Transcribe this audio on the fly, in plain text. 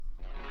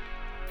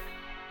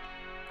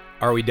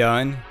Are we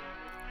done?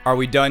 Are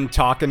we done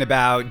talking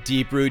about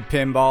Deep Root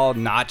Pinball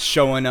not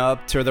showing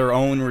up to their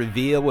own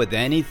reveal with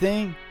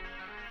anything?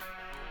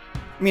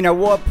 I mean, at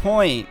what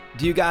point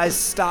do you guys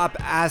stop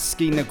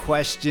asking the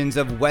questions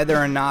of whether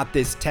or not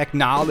this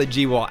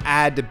technology will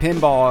add to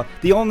pinball?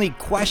 The only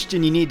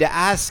question you need to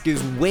ask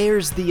is,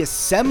 where's the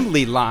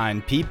assembly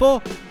line,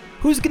 people?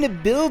 Who's gonna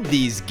build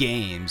these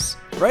games,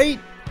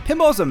 right?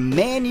 Pinball's a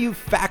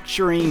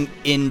manufacturing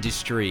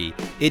industry.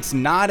 It's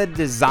not a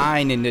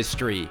design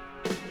industry.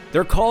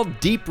 They're called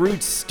Deep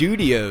Root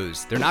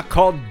Studios. They're not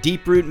called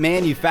Deep Root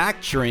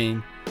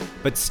Manufacturing.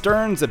 But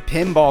Stern's a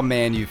pinball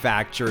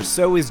manufacturer,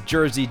 so is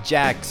Jersey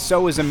Jack,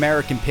 so is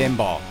American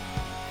Pinball.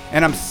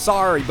 And I'm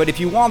sorry, but if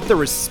you want the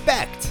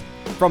respect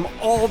from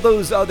all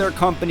those other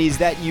companies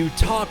that you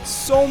talk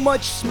so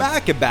much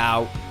smack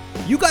about,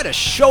 you gotta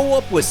show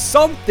up with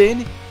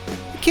something.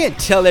 You can't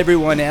tell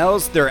everyone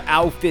else their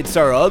outfits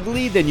are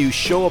ugly, then you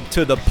show up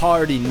to the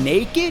party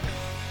naked.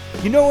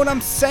 You know what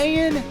I'm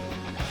saying?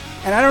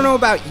 And I don't know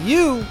about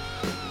you,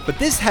 but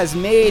this has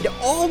made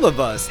all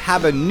of us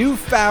have a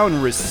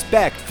newfound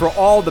respect for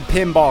all the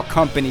pinball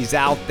companies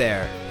out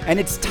there. And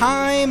it's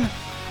time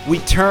we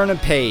turn a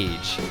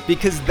page,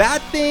 because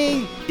that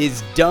thing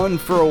is done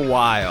for a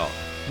while.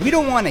 We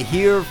don't want to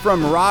hear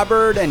from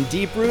Robert and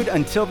Deep Root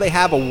until they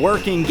have a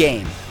working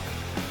game.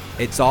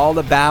 It's all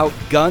about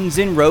Guns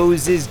N'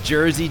 Roses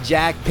Jersey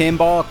Jack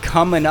Pinball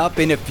coming up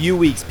in a few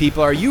weeks,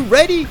 people. Are you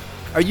ready?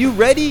 Are you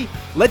ready?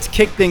 Let's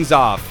kick things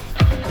off.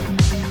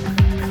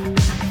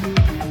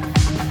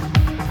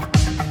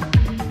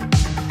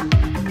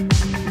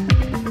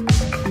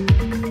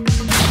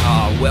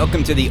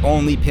 Welcome to the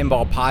only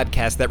pinball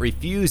podcast that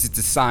refuses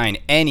to sign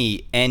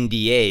any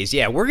NDAs.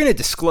 Yeah, we're going to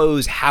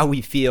disclose how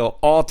we feel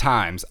all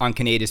times on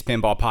Canada's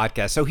Pinball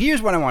Podcast. So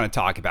here's what I want to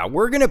talk about.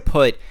 We're going to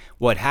put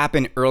what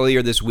happened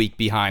earlier this week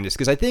behind us,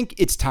 because I think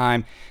it's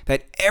time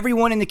that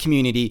everyone in the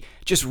community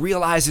just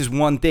realizes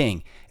one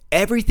thing.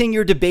 Everything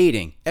you're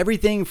debating,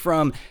 everything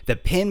from the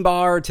pin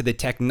bar to the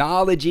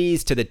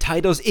technologies to the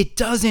titles, it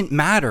doesn't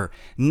matter.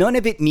 None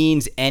of it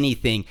means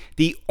anything.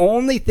 The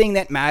only thing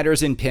that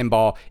matters in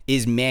pinball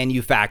is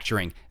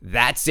manufacturing.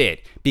 That's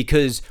it.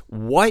 Because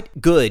what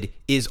good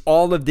is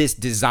all of this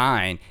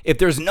design if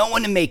there's no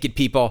one to make it,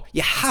 people?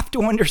 You have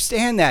to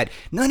understand that.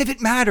 None of it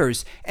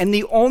matters. And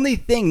the only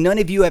thing none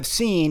of you have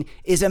seen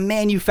is a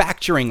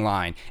manufacturing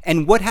line.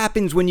 And what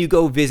happens when you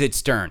go visit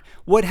Stern?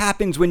 What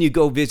happens when you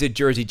go visit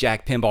Jersey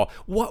Jack Pinball?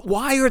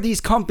 Why are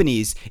these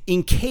companies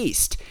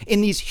encased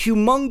in these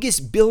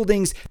humongous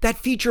buildings that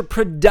feature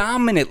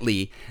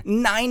predominantly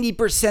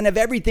 90% of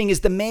everything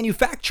is the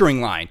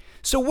manufacturing line?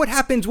 So what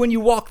happens when you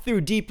walk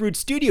through Deep Root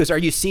Studios? Are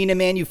you seeing a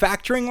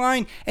manufacturing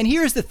line? And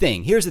here's the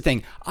thing.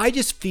 I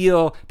just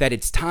feel that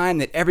it's time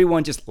that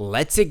everyone just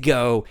lets it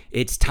go.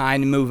 It's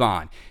time to move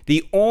on.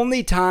 The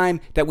only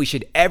time that we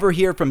should ever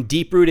hear from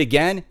Deep Root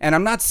again, and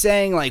I'm not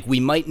saying like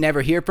we might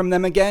never hear from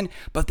them again,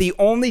 but the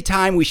only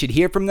time we should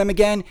hear from them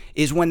again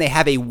is when they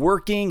have a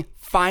working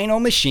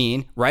final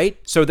machine, right?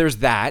 So there's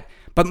that.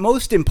 But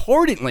most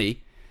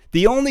importantly,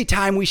 the only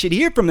time we should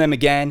hear from them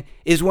again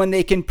is when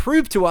they can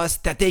prove to us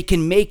that they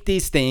can make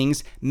these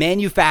things,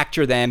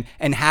 manufacture them,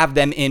 and have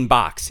them in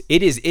box.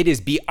 It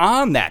is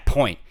beyond that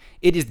point.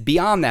 It is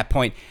beyond that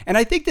point. And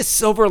I think the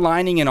silver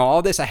lining in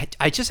all this,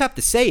 I just have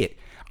to say it.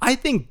 I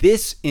think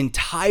this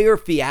entire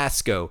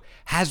fiasco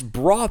has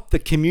brought the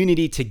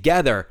community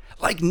together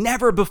like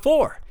never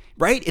before.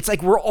 Right? It's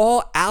like we're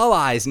all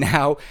allies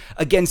now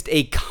against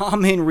a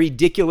common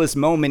ridiculous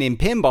moment in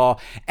pinball.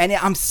 And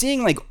I'm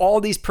seeing like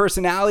all these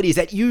personalities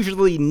that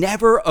usually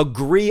never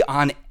agree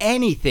on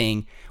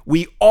anything.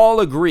 We all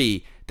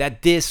agree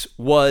that this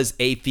was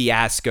a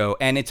fiasco.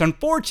 And it's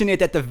unfortunate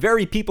that the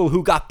very people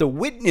who got to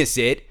witness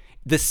it,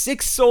 the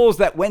 6 souls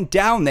that went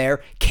down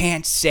there,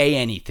 can't say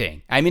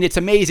anything. I mean, it's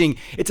amazing.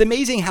 It's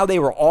amazing how they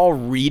were all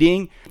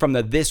reading from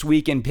the This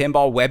Week in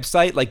Pinball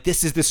website. Like,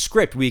 this is the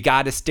script. We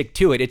got to stick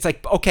to it. It's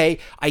like, okay,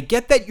 I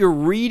get that you're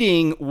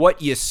reading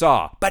what you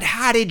saw, but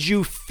how did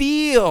you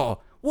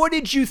feel? What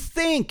did you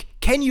think?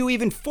 Can you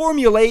even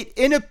formulate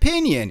an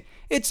opinion?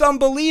 It's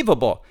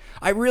unbelievable.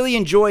 I really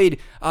enjoyed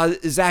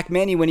Zach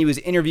Manny when he was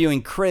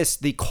interviewing Chris,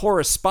 the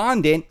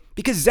correspondent,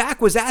 because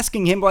Zach was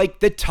asking him like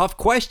the tough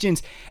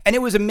questions, and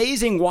it was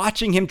amazing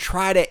watching him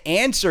try to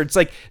answer. It's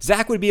like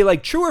Zach would be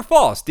like, true or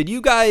false? Did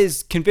you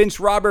guys convince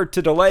Robert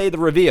to delay the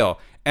reveal?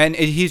 And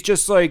he's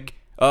just like,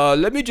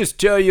 let me just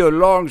tell you a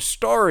long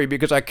story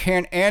because I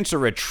can't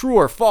answer a true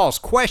or false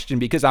question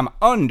because I'm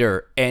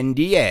under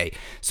NDA.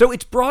 So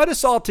it's brought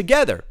us all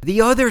together.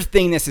 The other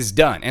thing this has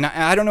done, and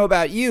I don't know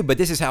about you, but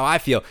this is how I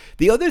feel.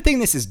 The other thing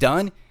this has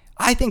done,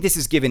 I think this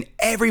has given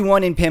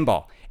everyone in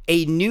pinball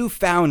a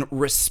newfound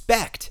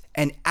respect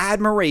and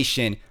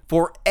admiration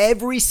for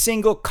every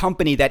single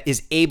company that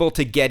is able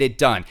to get it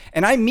done.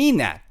 And I mean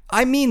that.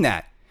 I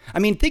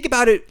mean, think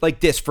about it like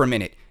this for a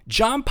minute.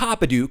 John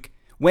Papaduke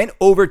went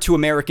over to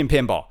American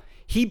Pinball.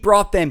 He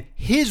brought them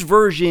his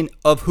version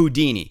of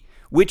Houdini.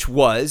 which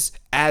was,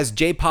 as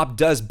J-Pop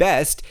does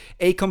best,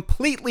 a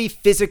completely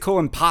physical,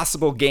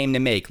 impossible game to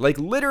make. Like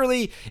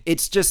literally,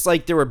 it's just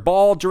like there were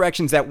ball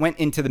directions that went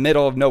into the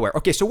middle of nowhere.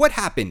 Okay, so what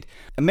happened?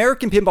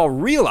 American Pinball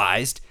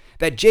realized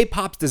that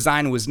J-Pop's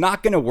design was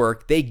not going to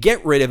work. They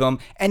get rid of him.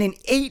 And in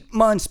 8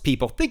 months,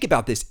 people, think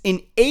about this.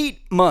 In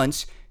 8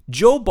 months,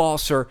 Joe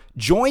Balser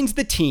joins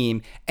the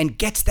team and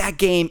gets that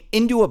game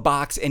into a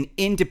box and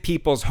into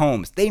people's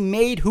homes. They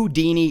made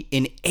Houdini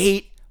in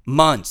 8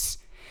 months.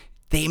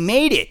 They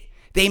made it.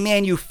 They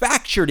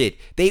manufactured it.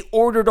 They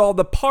ordered all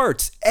the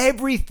parts,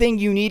 everything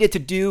you needed to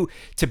do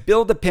to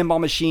build a pinball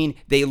machine.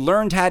 They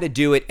learned how to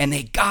do it and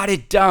they got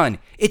it done.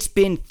 It's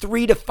been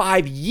 3 to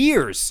 5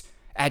 years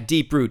at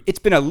Deep Root. It's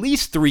been at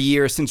least 3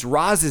 years since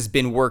Roz has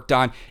been worked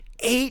on.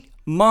 8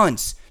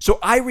 months. So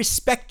I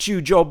respect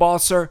you, Joe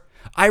Balser.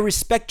 I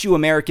respect you,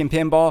 American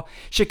Pinball.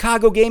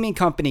 Chicago Gaming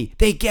Company,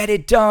 they get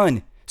it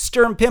done.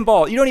 Stern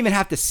Pinball, you don't even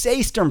have to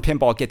say Stern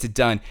Pinball gets it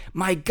done.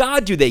 My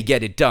God, do they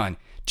get it done.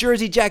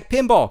 Jersey Jack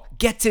Pinball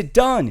gets it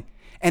done.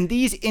 And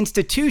these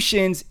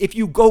institutions, if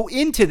you go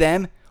into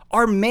them,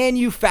 are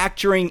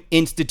manufacturing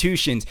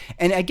institutions.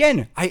 And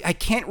again, I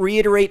can't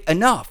reiterate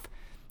enough.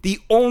 The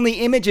only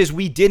images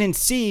we didn't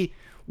see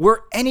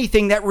were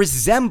anything that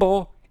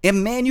resemble a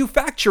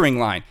manufacturing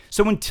line.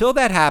 So until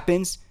that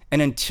happens,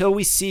 and until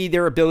we see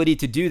their ability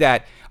to do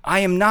that,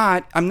 I'm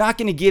not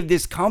going to give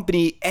this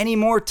company any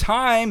more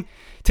time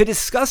to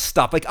discuss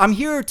stuff. Like, I'm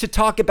here to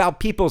talk about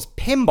people's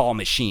pinball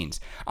machines.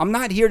 I'm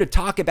not here to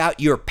talk about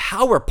your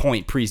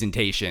PowerPoint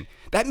presentation.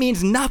 That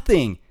means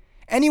nothing.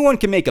 Anyone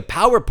can make a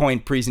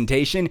PowerPoint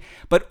presentation,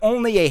 but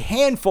only a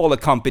handful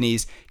of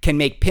companies can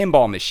make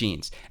pinball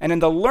machines. And then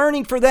the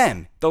learning for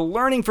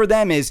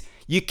them is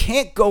you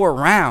can't go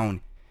around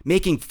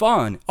making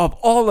fun of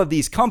all of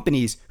these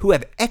companies who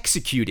have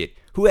executed,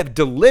 who have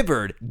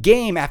delivered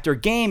game after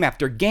game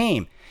after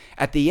game.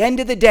 At the end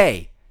of the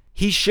day,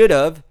 he should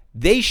have,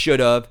 they should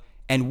have,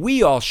 and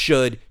we all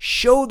should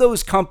show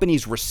those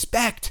companies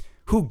respect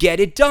who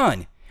get it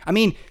done. I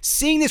mean,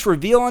 seeing this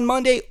reveal on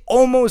Monday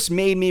almost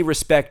made me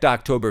respect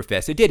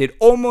Oktoberfest. It did. It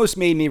almost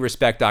made me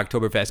respect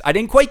Oktoberfest. I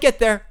didn't quite get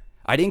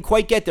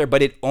there,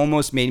 but it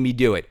almost made me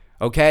do it.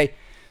 Okay?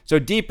 So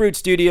Deep Root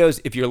Studios,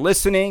 if you're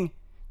listening,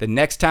 the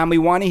next time we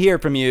want to hear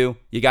from you,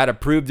 you got to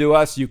prove to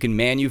us you can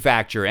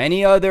manufacture.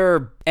 Any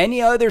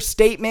other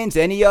statements,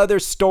 any other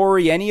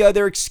story, any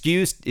other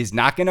excuse is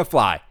not going to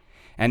fly.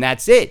 And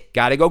that's it.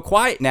 Got to go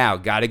quiet now.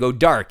 Got to go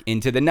dark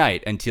into the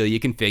night until you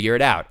can figure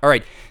it out. All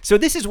right. So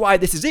this is why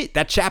this is it.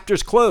 That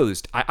chapter's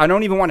closed. I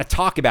don't even want to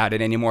talk about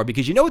it anymore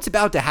because you know what's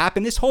about to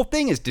happen? This whole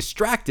thing has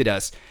distracted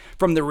us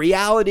from the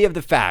reality of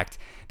the fact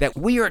that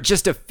we are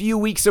just a few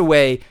weeks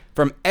away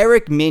from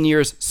Eric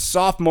Minier's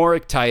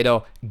sophomoric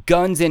title,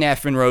 Guns and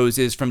Effin'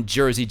 Roses from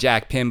Jersey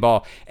Jack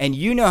Pinball. And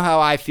you know how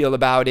I feel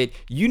about it.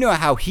 You know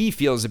how he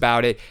feels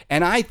about it.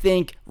 And I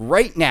think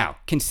right now,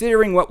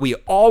 considering what we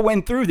all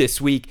went through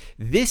this week,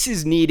 this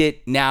is needed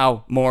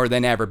now more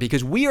than ever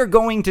because we are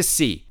going to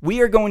see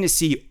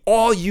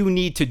all you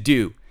need to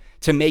do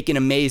to make an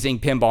amazing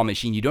pinball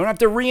machine. You don't have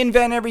to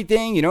reinvent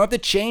everything. You don't have to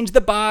change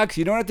the box.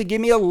 You don't have to give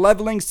me a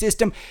leveling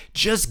system.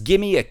 Just give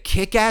me a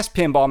kick-ass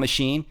pinball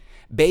machine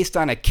based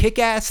on a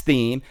kick-ass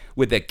theme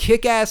with a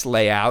kick-ass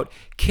layout,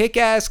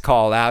 kick-ass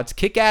call-outs,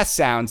 kick-ass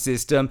sound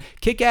system,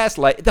 kick-ass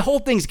light. The whole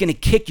thing's going to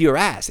kick your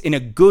ass in a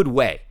good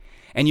way.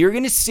 And you're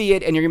going to see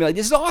it and you're going to be like,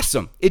 this is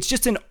awesome. It's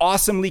just an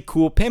awesomely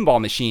cool pinball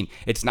machine.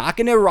 It's not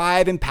going to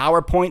arrive in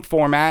PowerPoint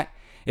format.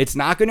 It's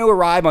not going to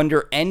arrive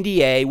under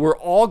NDA. We're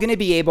all going to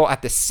be able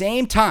at the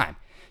same time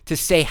to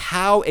say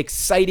how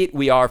excited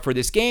we are for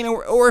this game,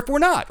 or if we're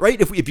not,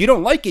 right? If you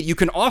don't like it, you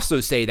can also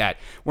say that.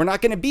 We're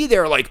not going to be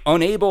there like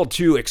unable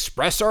to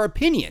express our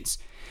opinions.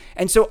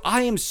 And so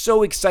I am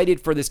so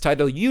excited for this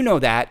title. You know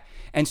that.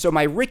 And so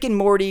my Rick and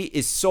Morty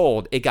is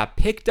sold. It got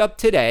picked up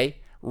today.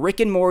 Rick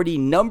and Morty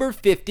number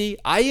 50.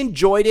 I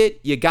enjoyed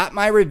it. You got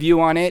my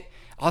review on it.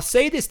 I'll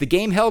say this, the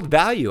game held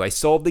value. I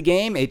sold the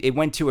game. It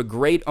went to a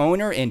great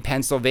owner in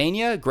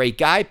Pennsylvania. Great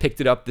guy, picked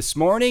it up this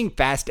morning.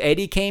 Fast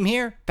Eddie came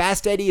here.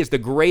 Fast Eddie is the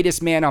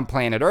greatest man on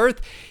planet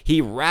Earth.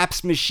 He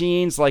wraps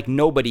machines like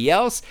nobody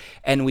else.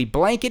 And we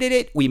blanketed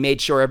it. We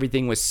made sure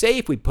everything was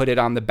safe. We put it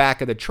on the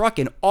back of the truck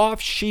and off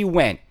she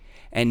went.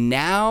 And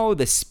now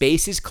the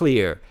space is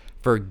clear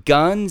for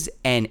Guns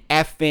and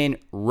Effin'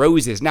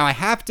 Roses. Now I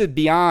have to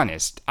be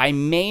honest. I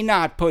may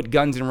not put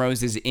Guns and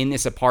Roses in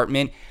this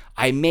apartment.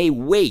 I may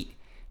wait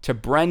to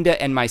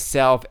Brenda and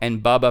myself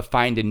and Bubba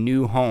find a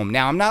new home.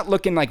 Now, I'm not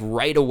looking like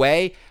right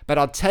away, but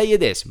I'll tell you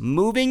this,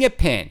 moving a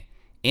pin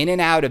in and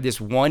out of this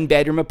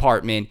one-bedroom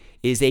apartment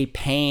is a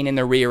pain in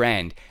the rear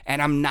end,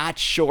 and I'm not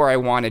sure I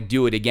want to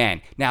do it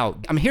again. Now,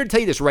 I'm here to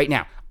tell you this right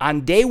now.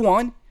 On day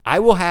one, I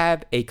will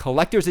have a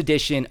collector's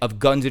edition of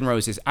Guns N'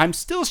 Roses. I'm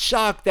still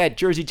shocked that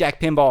Jersey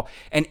Jack Pinball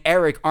and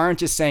Eric aren't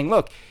just saying,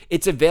 look,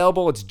 it's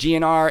available, it's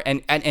GNR,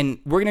 and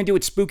we're going to do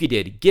what Spooky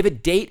did. Give a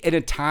date and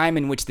a time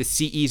in which the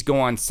CEs go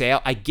on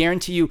sale. I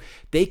guarantee you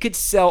they could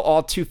sell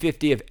all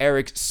 250 of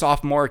Eric's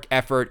sophomoric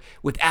effort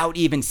without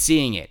even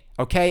seeing it.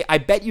 Okay, I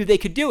bet you they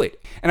could do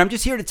it. And I'm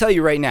just here to tell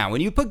you right now,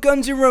 when you put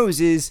Guns N'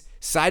 Roses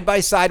side by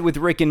side with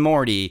Rick and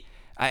Morty,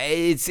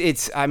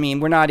 I mean,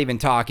 we're not even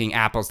talking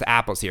apples to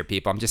apples here,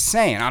 people. I'm just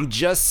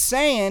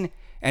saying.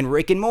 And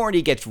Rick and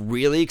Morty gets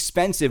really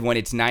expensive when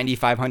it's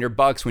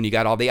 $9,500 when you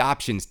got all the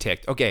options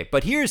ticked. Okay,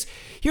 but here's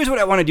what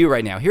I want to do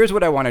right now.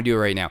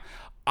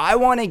 I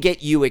want to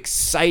get you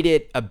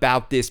excited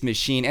about this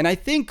machine. And I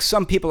think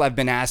some people have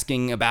been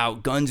asking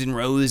about Guns N'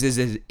 Roses.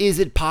 Is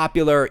it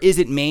popular? Is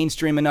it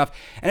mainstream enough?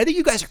 And I think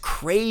you guys are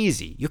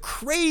crazy. You're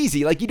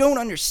crazy. Like, you don't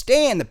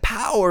understand the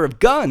power of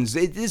Guns.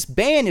 This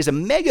band is a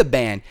mega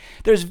band.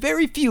 There's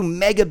very few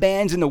mega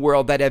bands in the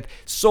world that have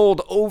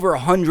sold over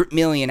 100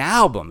 million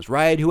albums,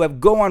 right? Who have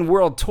go on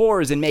world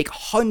tours and make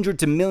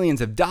hundreds of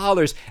millions of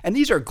dollars. And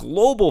these are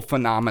global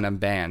phenomenon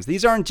bands.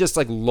 These aren't just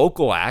like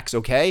local acts,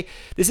 okay?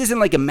 This isn't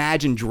like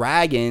Imagine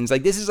Dragons.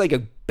 Like, this is like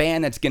a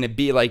band that's going to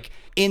be like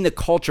in the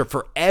culture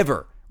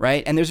forever,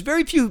 right? And there's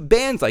very few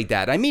bands like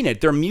that. I mean it.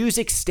 Their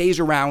music stays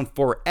around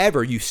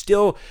forever. You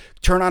still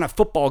turn on a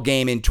football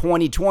game in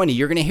 2020,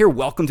 you're going to hear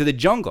Welcome to the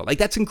Jungle. Like,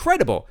 that's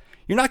incredible.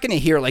 You're not going to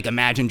hear like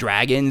Imagine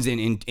Dragons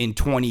in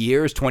 20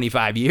 years,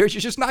 25 years.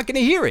 You're just not going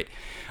to hear it.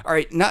 All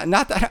right, not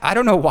that I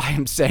don't know why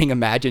I'm saying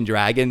Imagine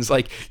Dragons.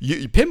 Like,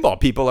 you pinball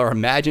people are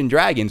Imagine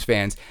Dragons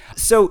fans.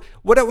 So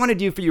what I want to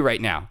do for you right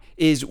now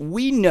is,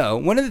 we know,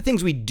 one of the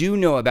things we do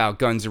know about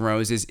Guns N'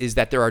 Roses is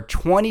that there are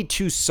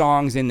 22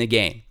 songs in the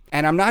game.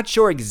 And I'm not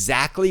sure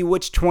exactly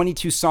which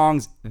 22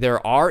 songs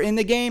there are in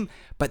the game,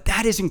 but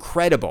that is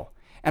incredible.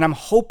 And I'm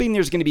hoping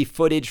there's going to be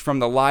footage from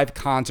the live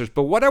concerts.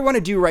 But what I want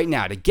to do right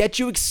now to get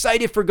you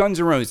excited for Guns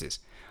N' Roses,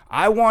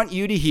 I want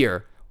you to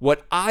hear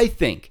what I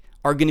think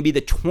are going to be the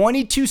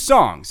 22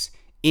 songs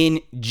in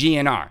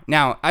GNR.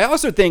 Now, I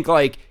also think,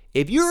 like,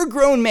 if you're a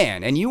grown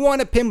man and you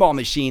want a pinball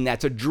machine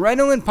that's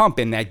adrenaline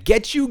pumping, that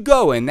gets you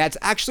going, that's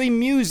actually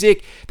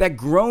music that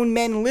grown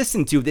men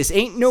listen to, this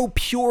ain't no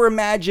pure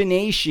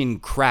imagination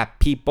crap,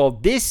 people.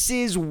 This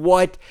is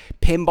what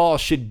pinball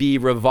should be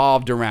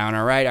revolved around,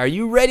 all right? Are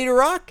you ready to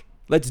rock?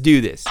 Let's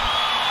do this.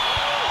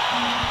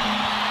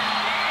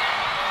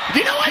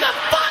 You know where the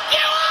fuck you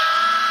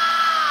are!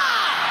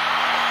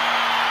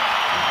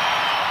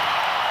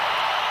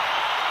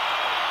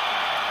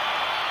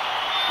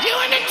 You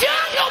in the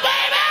jungle, baby!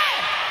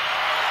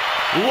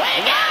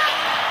 Wake up!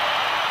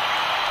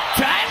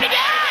 Time to die!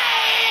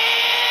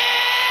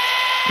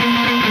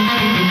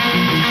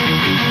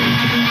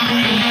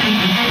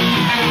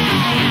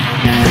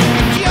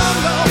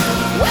 Jungle,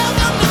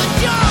 welcome to the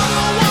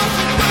jungle. Won't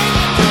you bring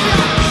it to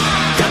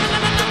your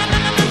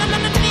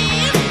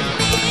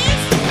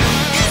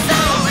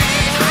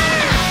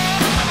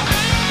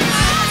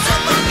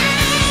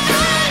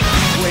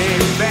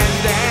we've been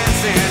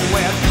dancing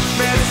with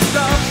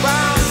Mr.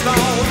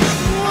 Brownstone.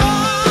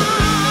 Whoa,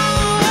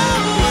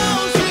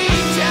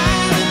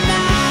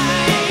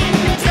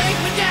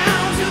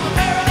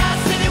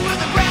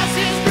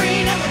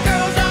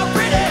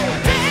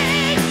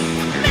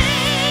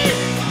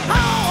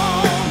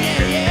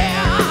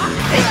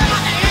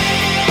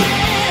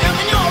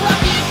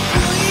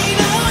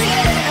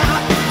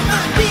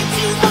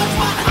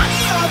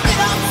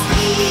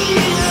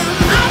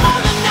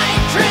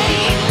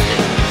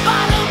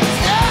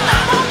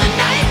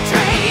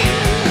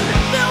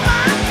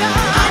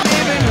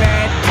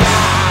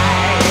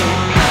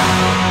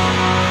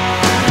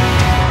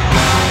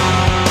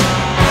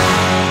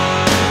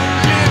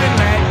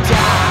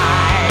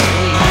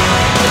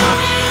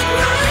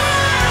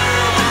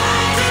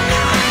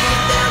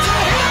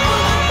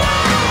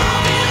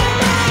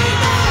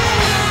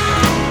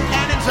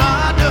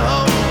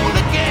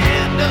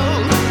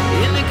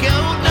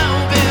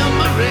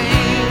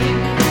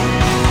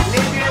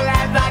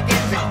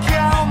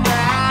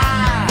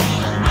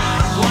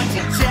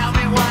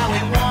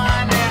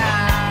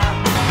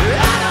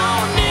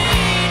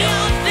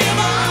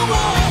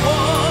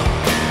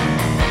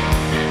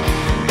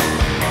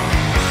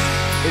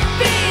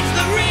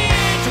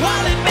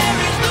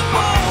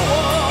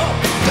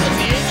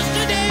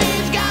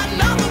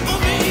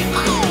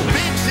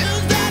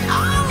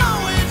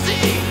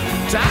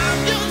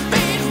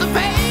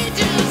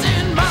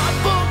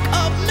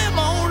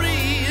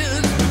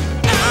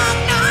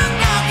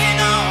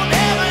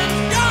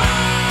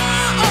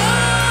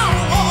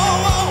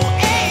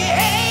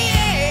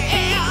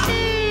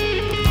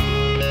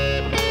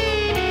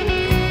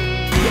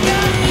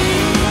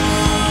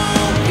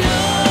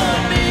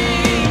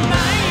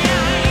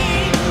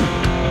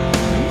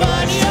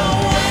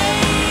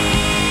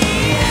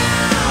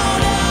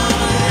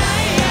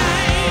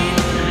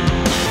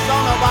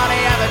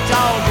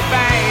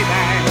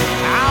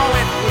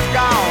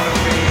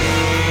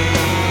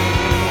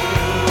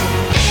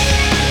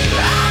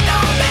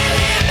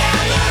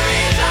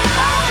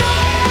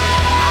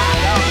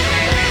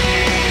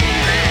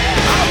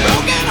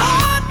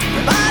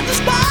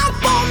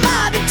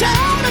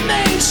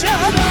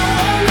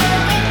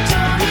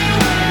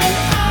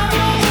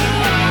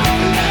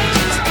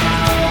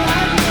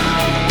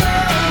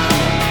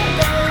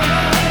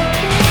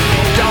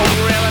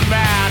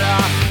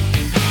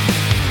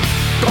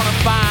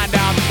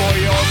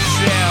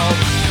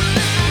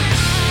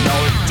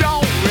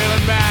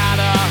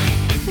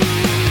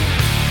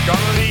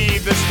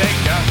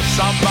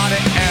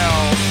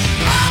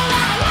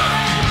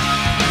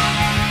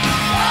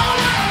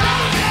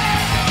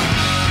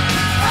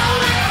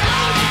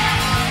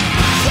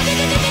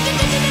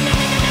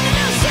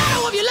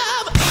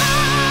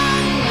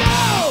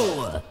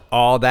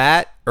 all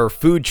that or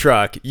food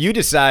truck? You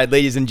decide,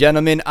 ladies and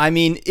gentlemen. I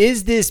mean,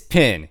 is this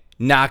pin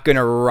not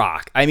gonna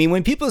rock? I mean,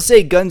 when people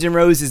say Guns N'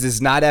 Roses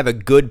does not have a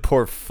good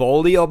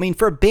portfolio, I mean,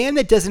 for a band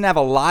that doesn't have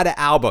a lot of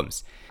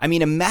albums, I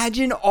mean,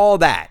 imagine all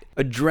that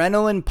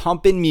adrenaline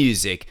pumping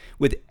music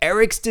with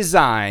Eric's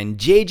design,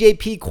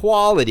 JJP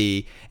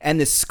quality, and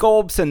the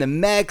sculpts and the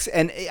mechs.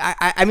 And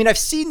I mean, I've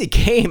seen the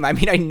game. I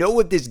mean, I know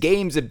what this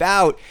game's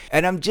about.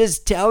 And I'm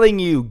just telling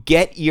you,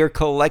 get your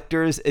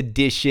collector's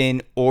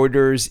edition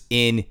orders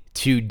in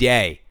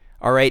today.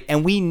 All right.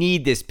 And we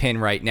need this pin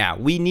right now.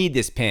 We need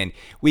this pin.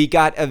 We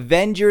got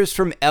Avengers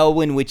from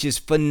Elwyn, which is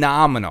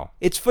phenomenal.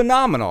 It's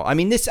phenomenal. I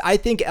mean, I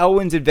think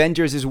Elwyn's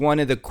Avengers is one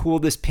of the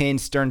coolest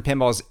pins Stern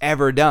Pinball's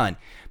ever done.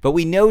 But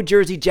we know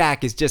Jersey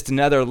Jack is just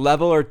another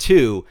level or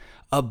two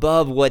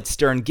above what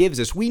Stern gives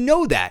us. We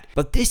know that.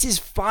 But this is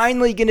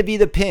finally going to be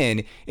the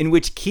pin in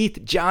which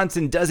Keith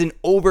Johnson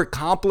doesn't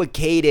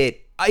overcomplicate it.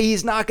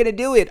 He's not going to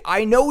do it.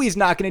 I know he's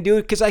not going to do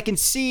it because I can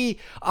see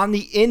on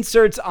the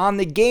inserts on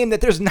the game that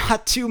there's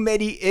not too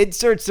many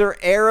inserts or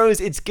arrows.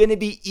 It's going to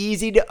be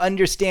easy to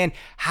understand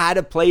how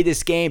to play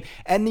this game.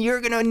 And you're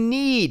going to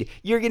need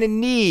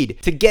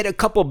to get a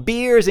couple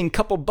beers and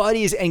couple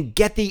buddies and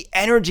get the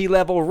energy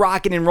level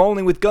rocking and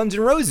rolling with Guns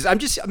N' Roses. I'm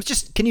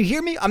just, can you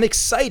hear me? I'm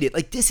excited.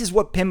 Like, this is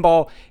what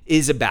pinball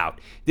is about.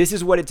 This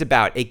is what it's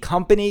about. A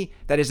company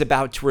that is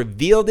about to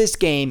reveal this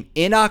game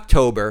in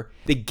October.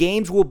 The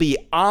games will be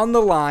on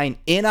the line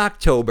in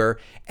October,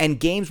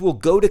 and games will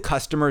go to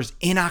customers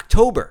in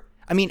October.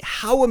 I mean,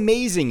 how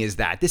amazing is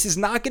that? This is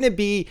not going to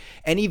be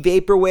any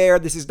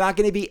vaporware. This is not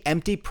going to be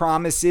empty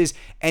promises.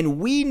 And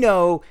we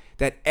know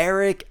that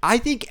I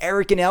think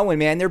Eric and Elwyn,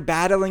 man, they're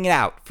battling it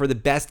out for the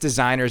best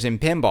designers in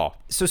pinball.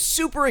 So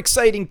super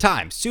exciting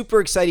time.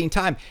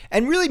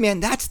 And really, man,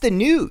 that's the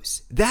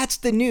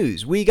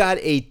news. We got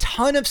a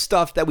ton of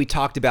stuff that we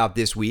talked about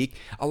this week.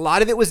 A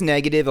lot of it was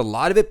negative. A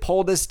lot of it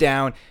pulled us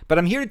down. But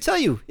I'm here to tell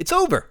you, it's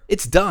over.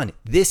 It's done.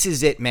 This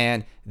is it,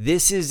 man.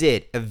 This is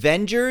it.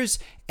 Avengers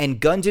and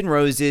Guns N'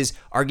 Roses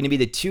are going to be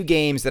the two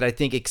games that I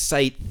think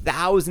excite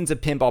thousands of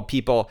pinball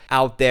people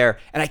out there.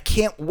 And I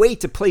can't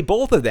wait to play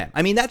both of them.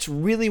 I mean, that's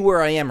really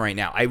where I am right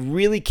now. I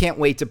really can't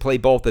wait to play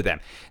both of them.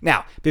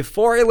 Now,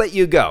 before I let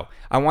you go,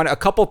 I want a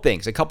couple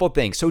things.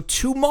 So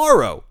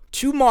tomorrow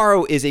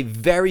is a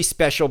very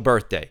special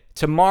birthday.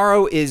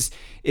 Tomorrow is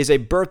a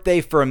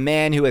birthday for a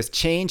man who has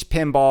changed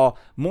pinball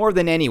more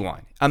than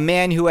anyone. A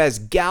man who has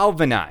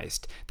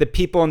galvanized the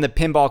people in the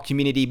pinball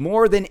community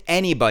more than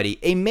anybody.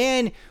 A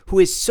man who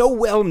is so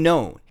well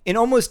known in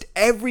almost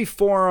every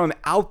forum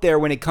out there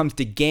when it comes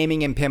to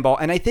gaming and pinball.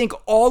 And I think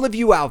all of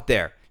you out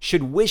there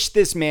should wish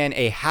this man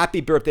a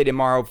happy birthday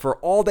tomorrow for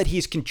all that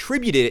he's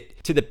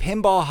contributed to the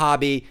pinball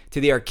hobby,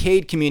 to the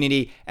arcade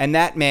community. And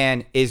that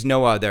man is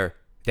no other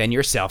than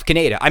yourself,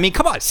 Kaneda. I mean,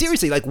 come on,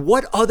 seriously, like,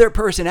 what other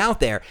person out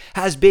there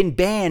has been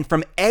banned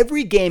from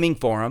every gaming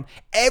forum?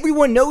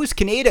 Everyone knows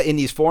Kaneda in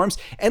these forums,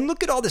 and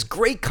look at all this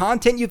great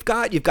content you've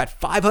got. You've got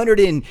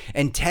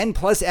 510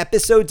 plus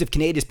episodes of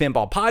Kaneda's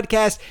Pinball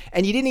Podcast,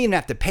 and you didn't even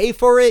have to pay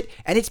for it,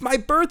 and it's my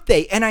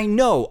birthday, and I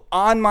know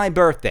on my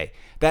birthday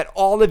that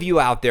all of you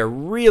out there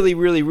really,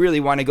 really,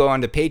 really want to go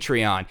onto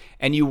Patreon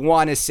and you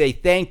want to say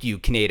thank you,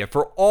 Kaneda,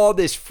 for all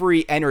this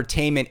free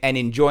entertainment and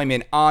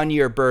enjoyment on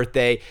your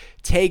birthday.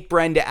 Take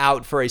Brenda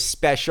out for a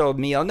special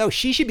meal. No,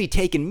 she should be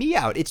taking me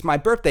out. It's my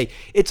birthday.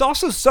 It's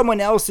also someone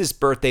else's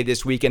birthday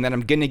this weekend that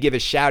I'm going to give a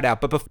shout out.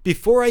 But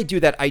before I do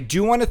that, I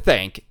do want to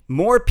thank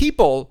more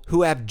people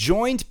who have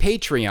joined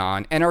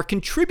Patreon and are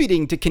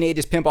contributing to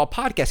Kaneda's Pinball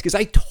Podcast, because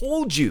I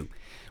told you,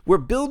 we're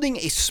building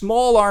a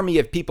small army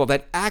of people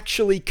that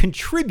actually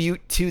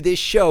contribute to this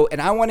show,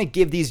 and I want to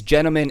give these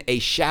gentlemen a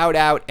shout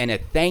out and a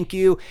thank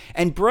you.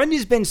 And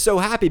Brenda's been so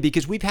happy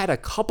because we've had a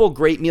couple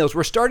great meals.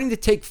 We're starting to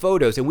take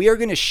photos, and we are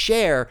going to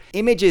share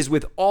images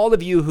with all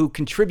of you who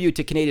contribute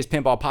to Kaneda's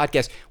Pinball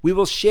Podcast. We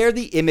will share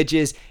the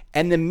images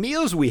and the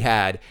meals we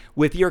had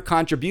with your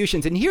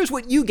contributions, and here's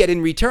what you get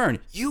in return.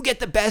 You get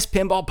the best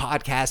pinball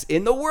podcast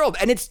in the world,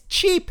 and it's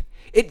cheap.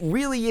 It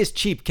really is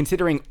cheap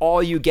considering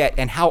all you get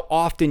and how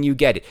often you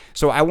get it.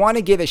 So I want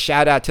to give a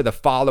shout out to the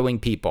following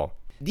people.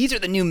 These are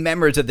the new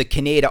members of the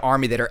Kaneda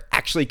Army that are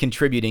actually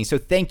contributing. So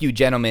thank you,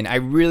 gentlemen. I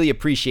really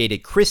appreciate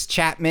it. Chris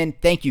Chapman.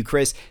 Thank you,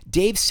 Chris.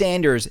 Dave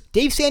Sanders.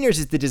 Dave Sanders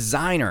is the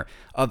designer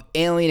of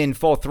Alien and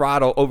Full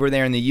Throttle over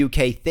there in the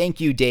UK.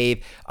 Thank you,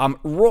 Dave.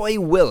 Roy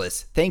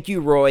Willis. Thank you,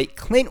 Roy.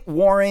 Clint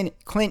Warren.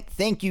 Clint,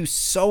 thank you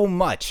so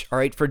much, all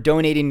right, for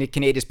donating to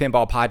Kaneda's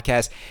Pinball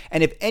Podcast.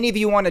 And if any of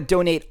you want to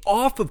donate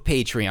off of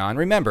Patreon,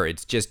 remember,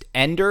 it's just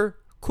Ender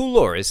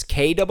Koulouris,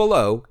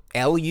 KOOLURIS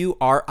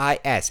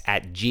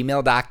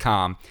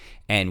 @gmail.com.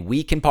 And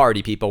we can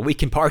party, people. We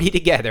can party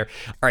together.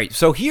 All right,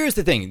 so here's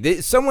the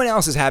thing. Someone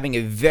else is having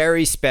a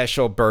very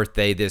special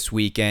birthday this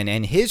weekend,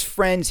 and his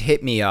friends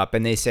hit me up,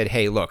 and they said,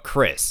 hey, look,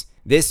 Chris,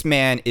 this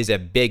man is a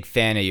big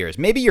fan of yours.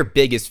 Maybe your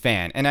biggest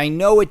fan. And I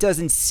know it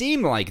doesn't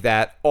seem like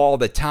that all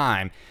the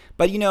time,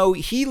 but, you know,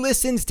 he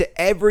listens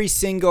to every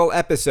single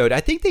episode.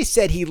 I think they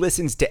said he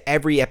listens to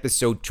every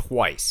episode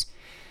twice.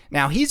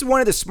 Now, he's one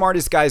of the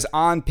smartest guys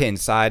on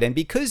Pinside, and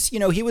because,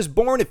 he was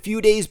born a few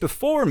days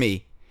before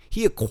me,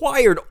 he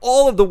acquired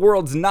all of the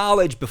world's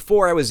knowledge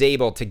before I was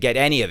able to get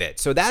any of it.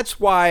 So that's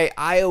why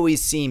I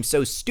always seem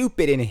so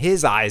stupid in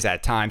his eyes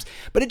at times.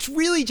 But it's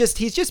really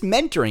he's just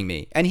mentoring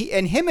me. And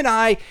him and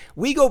I,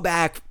 we go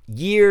back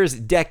years,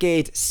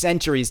 decades,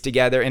 centuries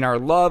together in our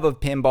love of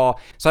pinball.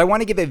 So I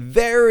want to give a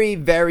very,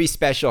 very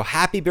special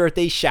happy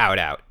birthday shout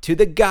out to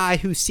the guy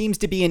who seems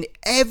to be in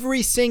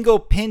every single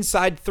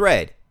Pinside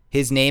thread.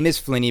 His name is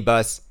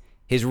Flinnybus.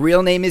 His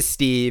real name is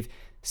Steve.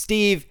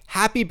 Steve,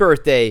 happy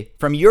birthday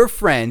from your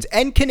friends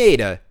and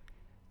Canada,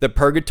 the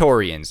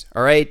Purgatorians.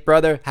 All right,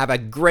 brother, have a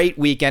great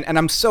weekend. And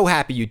I'm so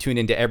happy you tune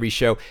into every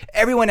show.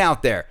 Everyone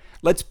out there,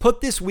 let's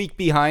put this week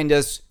behind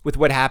us with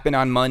what happened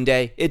on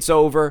Monday. It's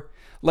over.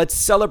 Let's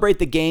celebrate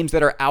the games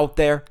that are out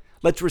there.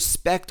 Let's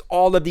respect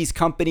all of these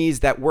companies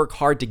that work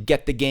hard to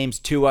get the games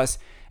to us.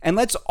 And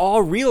let's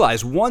all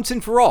realize once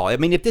and for all, I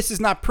mean, if this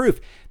is not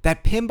proof,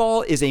 that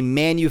pinball is a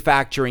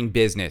manufacturing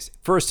business,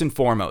 first and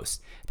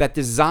foremost. That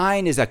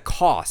design is a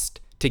cost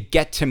to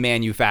get to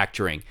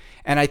manufacturing.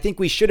 And I think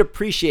we should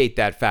appreciate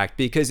that fact,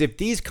 because if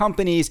these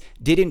companies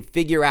didn't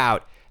figure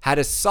out how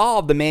to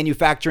solve the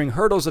manufacturing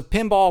hurdles of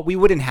pinball, we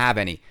wouldn't have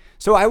any.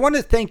 So I want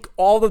to thank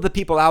all of the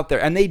people out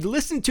there, and they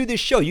listen to this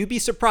show. You'd be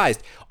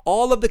surprised.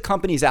 All of the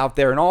companies out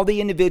there and all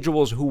the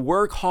individuals who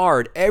work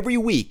hard every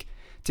week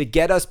to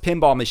get us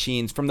pinball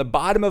machines from the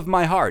bottom of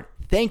my heart.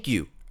 Thank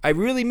you. I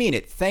really mean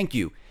it. Thank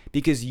you.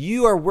 Because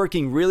you are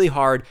working really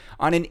hard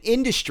on an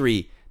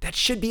industry that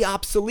should be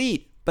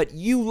obsolete, but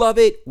you love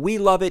it, we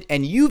love it,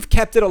 and you've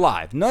kept it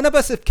alive. None of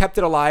us have kept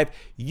it alive.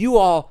 You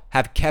all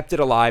have kept it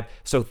alive.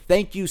 So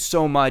thank you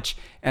so much.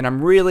 And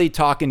I'm really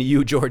talking to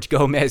you, George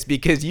Gomez,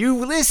 because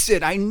you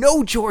listen. I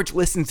know George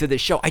listens to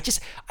this show.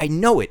 I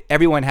know it.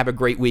 Everyone have a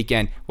great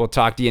weekend. We'll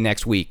talk to you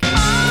next week.